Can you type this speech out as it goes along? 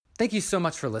Thank you so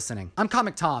much for listening. I'm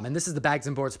Comic Tom, and this is the Bags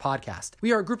and Boards podcast.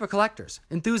 We are a group of collectors,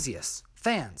 enthusiasts,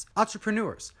 fans,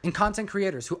 entrepreneurs, and content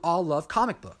creators who all love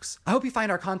comic books. I hope you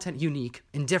find our content unique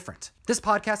and different. This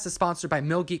podcast is sponsored by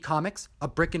Mill Geek Comics, a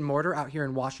brick and mortar out here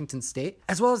in Washington State,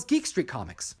 as well as Geek Street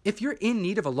Comics. If you're in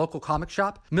need of a local comic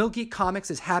shop, Mill Geek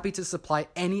Comics is happy to supply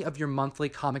any of your monthly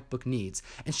comic book needs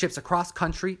and ships across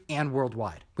country and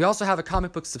worldwide. We also have a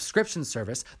comic book subscription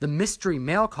service, the Mystery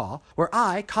Mail Call, where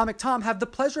I, Comic Tom, have the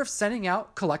pleasure of sending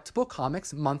out collectible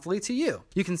comics monthly to you.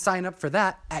 You can sign up for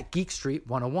that at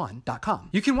geekstreet101.com.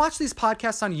 You can watch these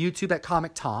podcasts on YouTube at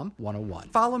Comic Tom 101.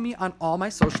 Follow me on all my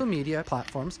social media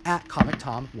platforms at Comic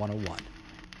Tom 101.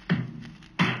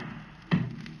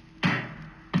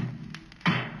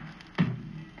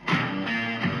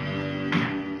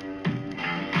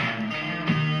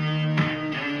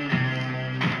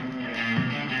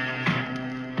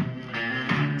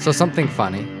 So something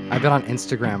funny. I've been on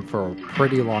Instagram for a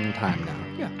pretty long time now.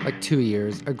 Yeah. Like 2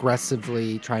 years,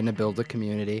 aggressively trying to build a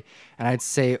community. And I'd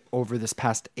say over this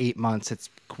past 8 months, it's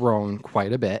grown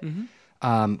quite a bit.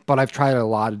 But I've tried a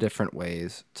lot of different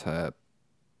ways to,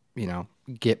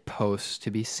 get posts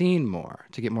to be seen more,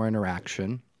 to get more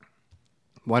interaction.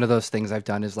 One of those things I've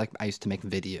done is I used to make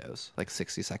videos, like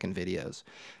 60-second videos,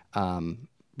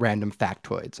 random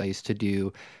factoids. I used to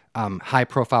do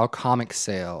high-profile comic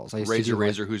sales. I used to do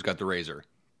Razor, who's got the razor?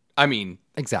 I mean...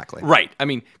 Exactly. Right. I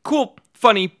mean, cool,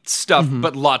 funny stuff,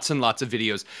 but lots and lots of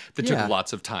videos that took Yeah.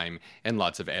 lots of time and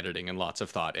lots of editing and lots of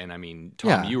thought. And I mean, Tom,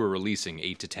 Yeah. you were releasing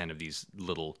 8 to 10 of these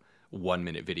little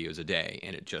 1-minute videos a day,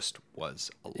 and it just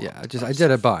was a lot. Yeah, I did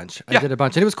a bunch. I did a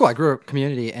bunch, and it was cool. I grew a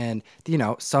community, and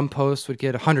some posts would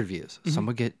get 100 views, some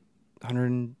would get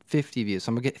 150 views,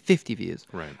 some would get 50 views.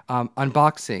 Right.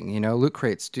 Unboxing, loot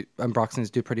crates,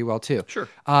 unboxings do pretty well too. Sure.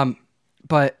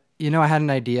 But I had an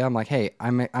idea. I'm like, hey,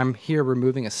 I'm here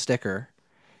removing a sticker,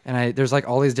 and there's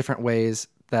all these different ways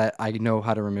that I know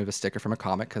how to remove a sticker from a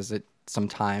comic because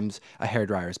sometimes a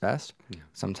hairdryer is best. Yeah.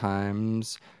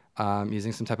 Sometimes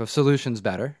using some type of solution's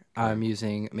better. I'm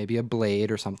using maybe a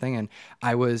blade or something, and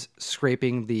I was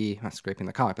scraping not scraping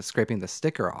the comic, but scraping the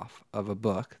sticker off of a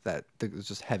book that was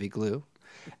just heavy glue,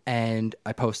 and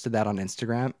I posted that on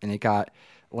Instagram, and it got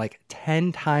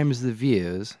 10 times the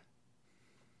views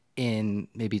in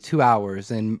maybe 2 hours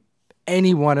than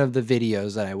any one of the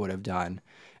videos that I would have done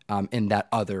in that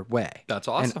other way. That's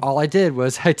awesome. And all I did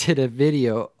was I did a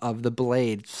video of the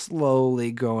blade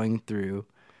slowly going through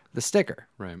the sticker,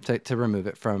 Right. to remove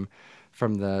it from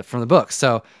the book.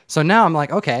 So now I'm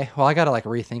like, okay, well, I got to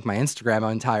rethink my Instagram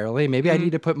entirely. Maybe I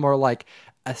need to put more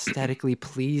aesthetically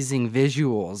pleasing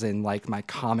visuals in my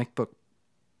comic book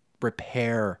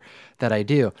repair that I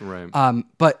do. Right.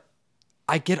 But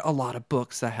I get a lot of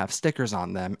books that have stickers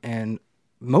on them, and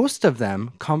most of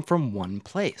them come from one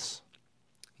place.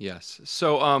 Yes.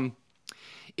 So,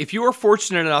 if you are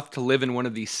fortunate enough to live in one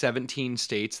of these 17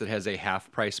 states that has a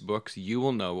half-price books, you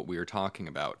will know what we are talking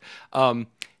about.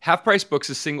 Half-price books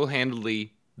is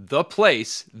single-handedly the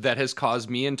place that has caused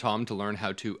me and Tom to learn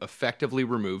how to effectively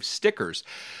remove stickers,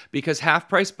 because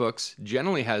half-price books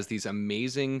generally has these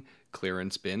amazing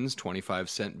clearance bins,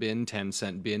 25-cent bin,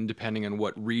 10-cent bin, depending on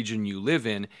what region you live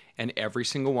in, and every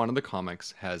single one of the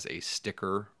comics has a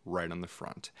sticker right on the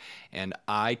front. And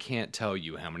I can't tell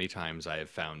you how many times I have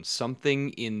found something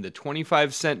in the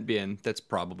 25-cent bin that's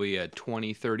probably a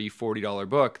 $20, $30, $40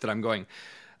 book that I'm going,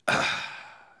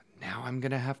 now I'm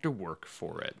going to have to work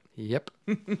for it. Yep.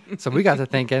 So we got to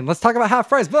thinking, let's talk about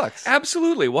half-price books.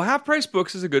 Absolutely. Well, half-price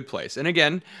books is a good place. And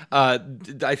again, I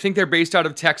think they're based out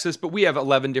of Texas, but we have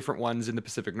 11 different ones in the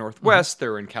Pacific Northwest.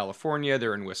 They're in California.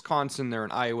 They're in Wisconsin. They're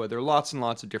in Iowa. There are lots and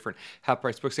lots of different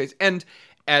half-price book states. And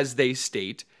as they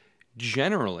state,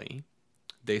 generally,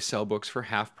 they sell books for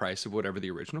half price of whatever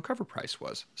the original cover price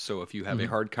was. So if you have a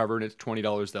hardcover and it's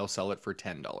 $20, they'll sell it for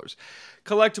 $10.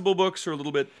 Collectible books are a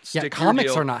little bit stickier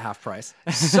Comics deal. are not half price.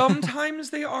 Sometimes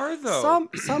they are, though.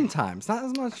 Sometimes, not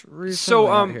as much recently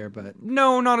out here, but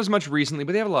No, not as much recently,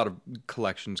 but they have a lot of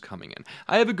collections coming in.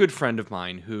 I have a good friend of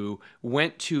mine who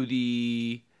went to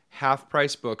the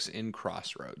half-price books in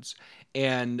Crossroads.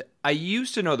 And I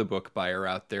used to know the book buyer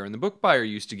out there, and the book buyer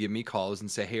used to give me calls and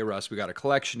say, hey, Russ, we got a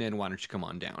collection in. Why don't you come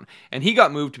on down? And he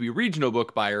got moved to be regional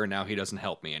book buyer, and now he doesn't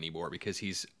help me anymore because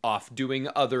he's off doing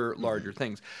other larger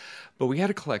things. But we had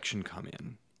a collection come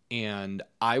in, and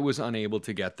I was unable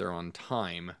to get there on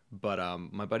time. But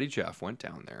my buddy Jeff went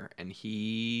down there, and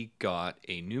he got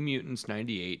a New Mutants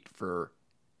 98 for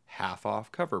half off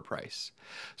cover price.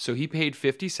 So he paid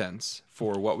 50 cents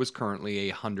for what was currently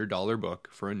a $100 book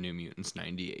for a New Mutants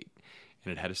 98.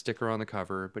 And it had a sticker on the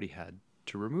cover, but he had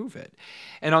to remove it.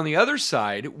 And on the other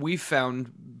side, we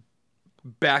found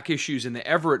back issues in the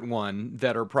Everett one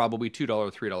that are probably $2,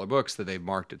 $3 books that they've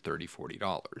marked at $30, $40.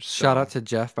 So, Shout out to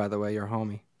Jeff, by the way, your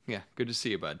homie. yeah, good to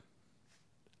see you, bud.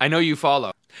 I know you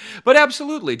follow. But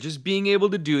absolutely, just being able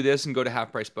to do this and go to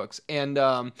Half Price Books. And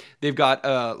they've got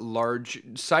a large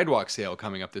sidewalk sale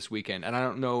coming up this weekend. And I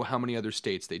don't know how many other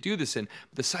states they do this in,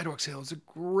 but the sidewalk sale is a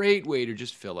great way to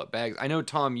just fill up bags. I know,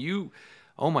 Tom,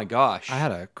 oh my gosh. I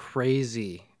had a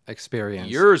crazy experience.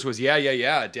 Yours was,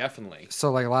 yeah, definitely.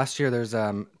 So like last year, there was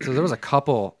a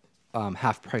couple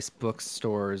Half Price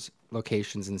Bookstores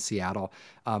locations in Seattle.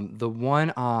 The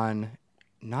one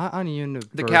not on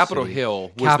University. The Capitol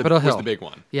Hill was the big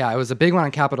one. Yeah, it was a big one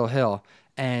on Capitol Hill.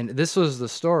 And this was the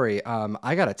story.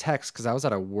 I got a text because I was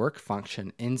at a work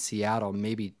function in Seattle,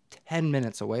 maybe 10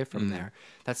 minutes away from there,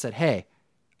 that said, hey,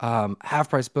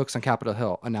 Half Price Books on Capitol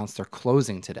Hill announced they're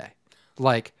closing today.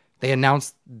 Like, they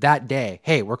announced that day,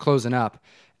 hey, we're closing up.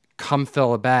 Come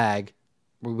fill a bag.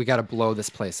 We got to blow this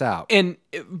place out. And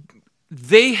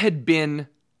they had been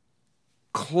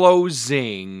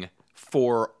closing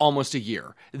for almost a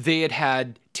year. They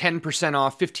had 10%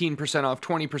 off, 15% off,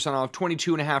 20% off,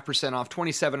 22.5% off,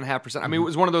 27.5%. I mean, it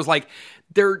was one of those, like,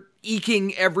 they're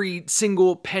eking every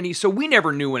single penny. So we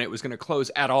never knew when it was going to close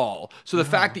at all. So the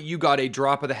fact that you got a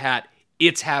drop of the hat,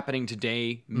 it's happening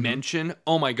today, mention,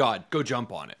 oh my God, go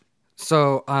jump on it.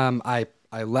 So I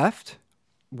left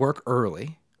work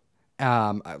early.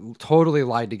 I totally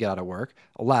lied to get out of work.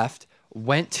 Left,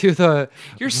 went to the...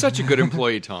 You're such a good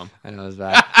employee, Tom. I know, it was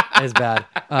bad. It was bad.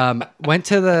 Went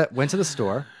to the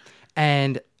store,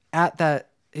 and at that,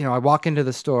 I walk into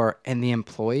the store, and the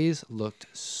employees looked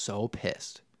so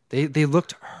pissed. They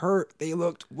looked hurt. They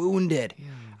looked wounded. Yeah.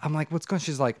 I'm like, what's going on?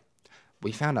 She's like,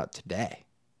 we found out today.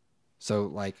 So,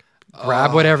 like,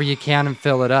 grab whatever you can and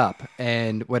fill it up,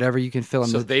 and whatever you can fill in.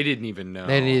 So they didn't even know.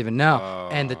 They didn't even know.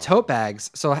 And the tote bags,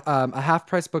 so a Half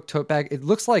Price Book tote bag, it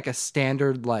looks like a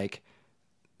standard, like,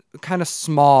 kind of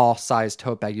small size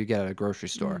tote bag you get at a grocery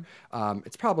store.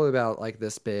 It's probably about like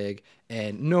this big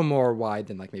and no more wide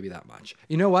than like maybe that much.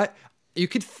 You know what?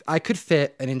 I could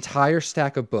fit an entire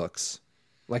stack of books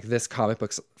like this comic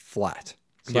books flat.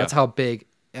 So that's how big,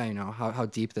 how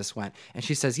deep this went. And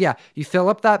she says, yeah, you fill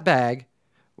up that bag,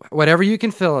 whatever you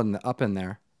can fill up in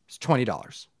there, it's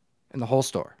 $20 in the whole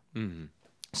store. Mm-hmm.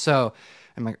 So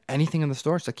I'm like, anything in the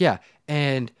store? She's like, yeah.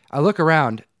 And I look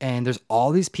around and there's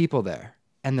all these people there.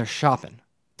 And they're shopping.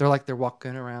 They're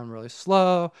walking around really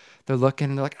slow. They're looking,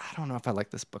 and they're like, I don't know if I like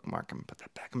this bookmark. I'm gonna put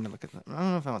that back. I'm gonna look at that. I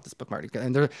don't know if I want this bookmark.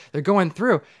 And they're going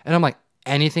through, and I'm like,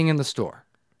 anything in the store?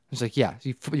 It's like, yeah. So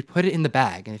you put it in the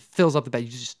bag, and it fills up the bag.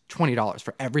 You just $20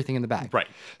 for everything in the bag. Right.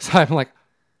 So I'm like,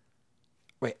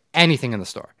 wait, anything in the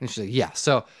store? And she's like, yeah.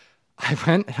 So I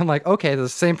went, and I'm like, okay. The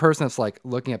same person that's like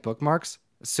looking at bookmarks.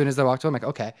 As soon as I walked away, I'm like,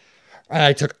 okay. And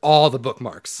I took all the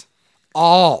bookmarks,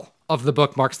 all of the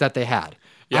bookmarks that they had.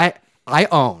 Yeah. I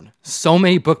own so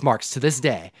many bookmarks to this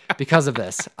day because of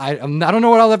this. I don't know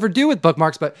what I'll ever do with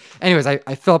bookmarks, but anyways,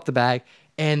 I fill up the bag,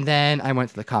 and then I went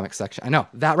to the comic section. I know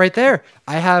that right there.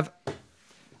 I have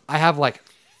like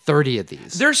 30 of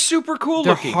these. They're super cool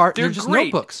looking. They're just great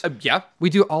notebooks. Yeah. We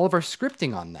do all of our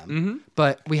scripting on them,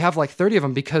 but we have like 30 of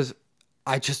them because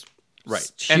I just... Right.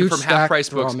 And from Half Price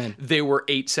Books, they were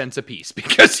 8 cents a piece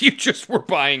because you just were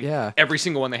buying every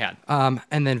single one they had.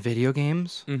 And then video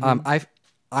games.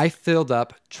 I filled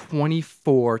up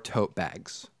 24 tote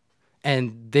bags,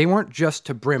 and they weren't just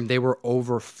to brim; they were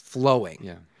overflowing.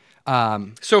 Yeah.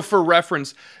 So for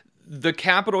reference, the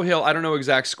Capitol Hill, I don't know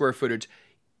exact square footage,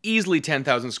 easily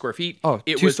 10,000 square feet. Oh,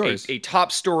 it two was stories. A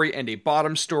top story and a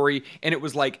bottom story, and it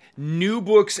was like new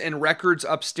books and records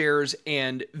upstairs,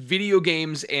 and video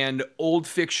games and old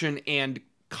fiction and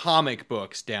comic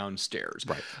books downstairs.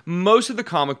 Right. Most of the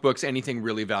comic books, anything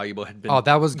really valuable, had been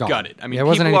that was gone. Gutted. I mean,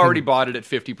 people already bought it at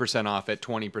 50% off, at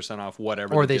 20% off,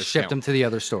 whatever. Or they shipped them to the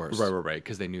other stores. Right,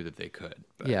 because they knew that they could.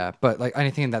 But. Yeah, but like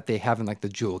anything that they have in like the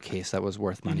jewel case that was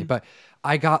worth money. But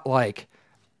I got like,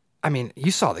 I mean,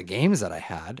 you saw the games that I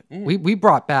had. We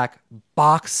brought back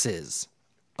boxes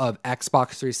of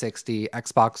Xbox 360,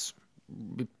 Xbox,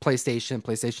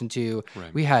 PlayStation 2.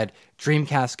 Right. We had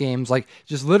Dreamcast games, like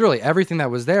just literally everything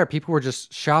that was there. People were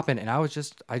just shopping, and I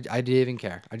didn't even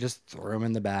care. I just threw them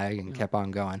in the bag and kept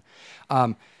on going.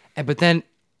 But then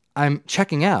I'm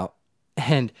checking out,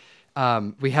 and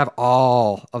we have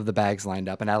all of the bags lined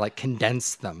up, and I like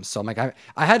condensed them. So I'm like,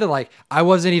 I had to like, I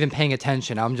wasn't even paying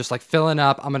attention. I'm just like filling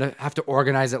up. I'm going to have to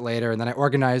organize it later. And then I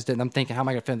organized it, and I'm thinking, how am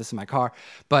I going to fit this in my car?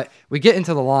 But we get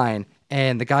into the line,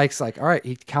 and the guy's like, all right,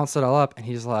 he counts it all up, and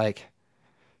he's like,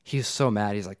 he's so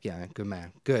mad. He's like, yeah, good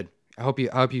man. Good. I hope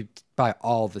you buy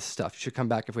all this stuff. You should come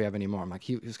back if we have any more. I'm like,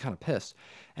 he was kind of pissed.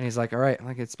 And he's like, all right. I'm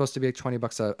like, it's supposed to be like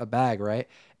 $20 a bag, right?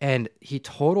 And he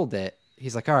totaled it.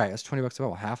 He's like, all right, that's $20 a bag.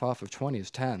 Well, half off of 20 is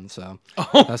 10. So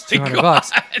that's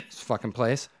 $200. This fucking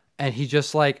place. And he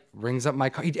just like rings up my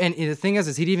car. And the thing is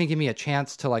he didn't even give me a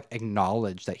chance to like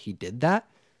acknowledge that he did that.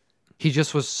 He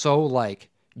just was so like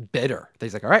bitter.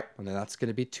 He's like, all right, well, then that's going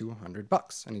to be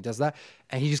 $200. And he does that.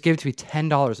 And he just gave it to me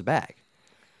 $10 a bag.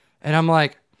 And I'm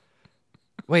like,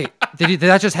 wait, did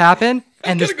that just happen?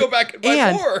 And I'm gonna go back and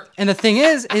buy more. And the thing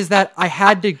is that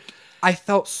I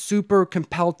felt super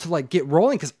compelled to like get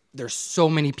rolling because there's so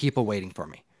many people waiting for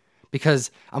me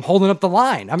because I'm holding up the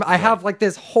line. I have like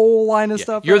this whole line of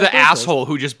stuff. You're the asshole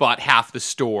who just bought half the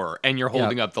store and you're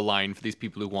holding up the line for these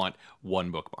people who want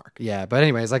one bookmark. Yeah, but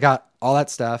anyways, I got all that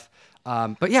stuff.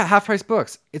 But yeah, Half Price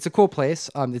Books. It's a cool place.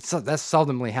 That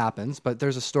seldomly happens, but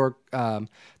there's a store.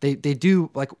 They do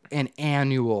like an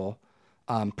annual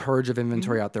purge of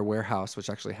inventory out their warehouse, which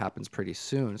actually happens pretty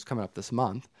soon. It's coming up this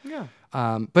month. Yeah.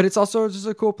 But it's also just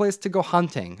a cool place to go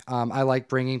hunting. I like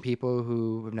bringing people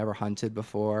who have never hunted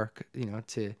before, I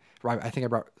think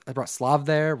I brought Slav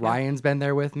there. Yeah. Ryan's been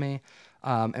there with me.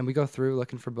 And we go through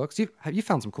looking for books. Have you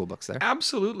found some cool books there?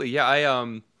 Absolutely. Yeah.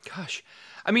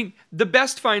 I mean, the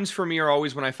best finds for me are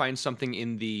always when I find something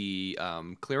in the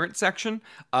clearance section.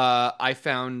 I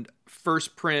found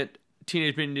first print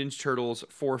Teenage Mutant Ninja Turtles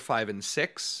 4, 5, and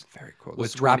 6. Very cool.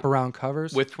 With wraparound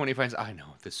covers? With 25 cents. I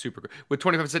know. That's super cool. With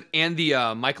 25 cents and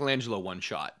the Michelangelo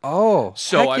one-shot. Oh,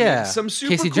 so heck yeah. I mean, some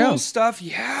super Casey cool Jones. stuff.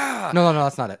 Yeah. No,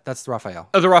 that's not it. That's the Raphael.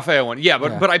 Oh, the Raphael one. Yeah,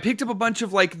 but I picked up a bunch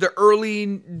of like the early,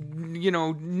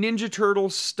 Ninja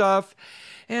Turtle stuff.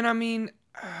 And I mean...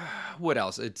 what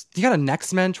else? You got a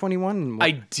Next Men 21?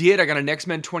 I did. I got a Next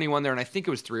Men 21 there, and I think it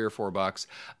was $3 or $4.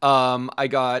 I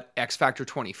got X Factor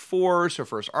 24, so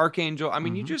first Archangel. I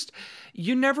mean,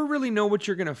 you never really know what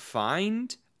you're gonna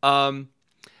find. Couple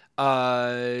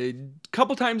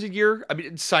times a year, I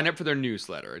mean, sign up for their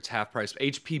newsletter. It's half price.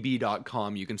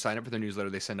 HPB.com. You can sign up for their newsletter.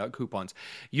 They send out coupons.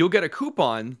 You'll get a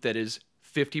coupon that is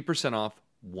 50% off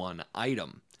one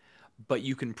item. But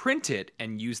you can print it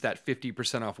and use that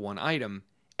 50% off one item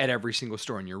at every single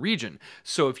store in your region.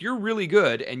 So if you're really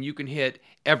good and you can hit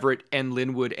Everett and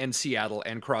Linwood and Seattle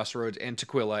and Crossroads and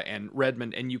Tukwila and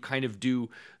Redmond and you kind of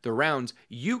do the rounds,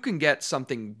 you can get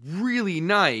something really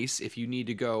nice if you need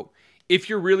to go. If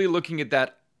you're really looking at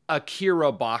that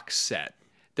Akira box set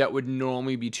that would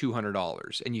normally be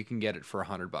 $200 and you can get it for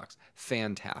 $100.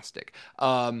 Fantastic.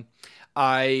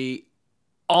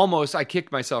 I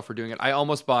kicked myself for doing it. I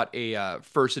almost bought a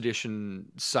first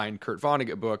edition signed Kurt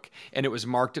Vonnegut book, and it was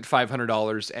marked at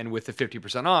 $500, and with the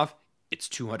 50% off, it's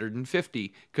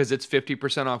 $250 because it's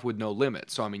 50% off with no limit.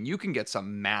 So, I mean, you can get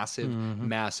some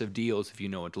massive deals if you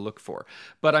know what to look for.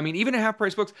 But, I mean, even at Half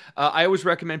Price Books, I always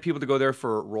recommend people to go there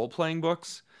for role-playing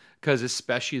books because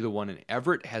especially the one in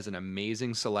Everett has an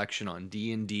amazing selection on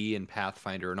D&D and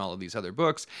Pathfinder and all of these other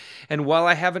books. And while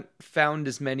I haven't found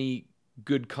as many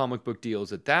good comic book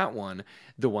deals at that one,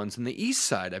 the ones on the east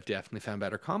side I've definitely found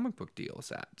better comic book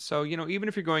deals at. So, even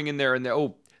if you're going in there and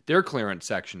their clearance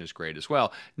section is great as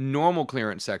well. Normal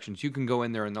clearance sections, you can go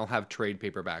in there and they'll have trade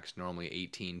paperbacks normally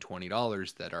 $18,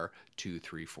 $20 that are $2,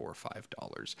 $3, $4,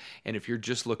 $5. And if you're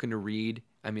just looking to read,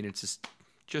 I mean, it's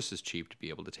just as cheap to be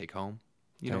able to take home.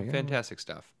 Fantastic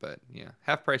stuff. But yeah,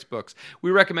 Half Price Books. We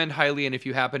recommend highly, and if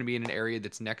you happen to be in an area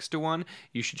that's next to one,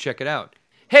 you should check it out.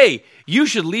 Hey, you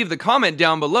should leave the comment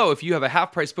down below if you have a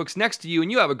Half Price Books next to you and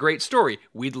you have a great story.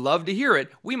 We'd love to hear it.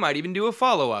 We might even do a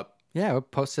follow-up. Yeah, we'll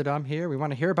post it on here. We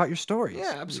want to hear about your stories.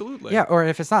 Yeah, absolutely. Yeah, or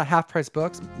if it's not Half Price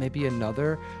Books, maybe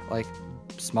another like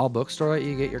small bookstore that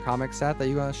you get your comics at that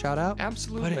you want to shout out.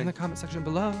 Absolutely. Put it in the comment section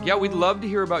below. Yeah, we'd love to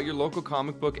hear about your local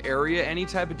comic book area, any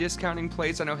type of discounting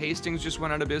place. I know Hastings just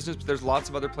went out of business, but there's lots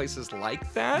of other places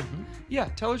like that. Yeah,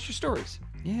 tell us your stories.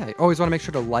 Yeah, you always want to make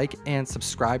sure to like and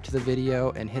subscribe to the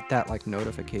video and hit that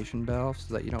notification bell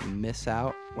so that you don't miss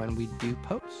out when we do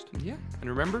post. Yeah, and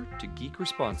remember to geek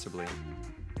responsibly.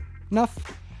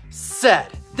 Enough said.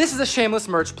 This is a shameless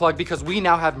merch plug because we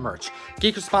now have merch.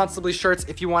 Geek Responsibly shirts.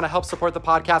 If you want to help support the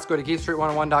podcast, go to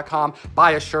geekstreet101.com,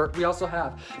 buy a shirt. We also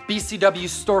have BCW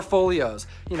store folios.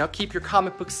 Keep your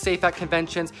comic books safe at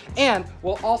conventions. And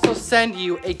we'll also send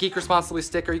you a Geek Responsibly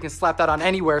sticker. You can slap that on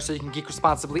anywhere so you can geek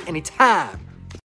responsibly anytime.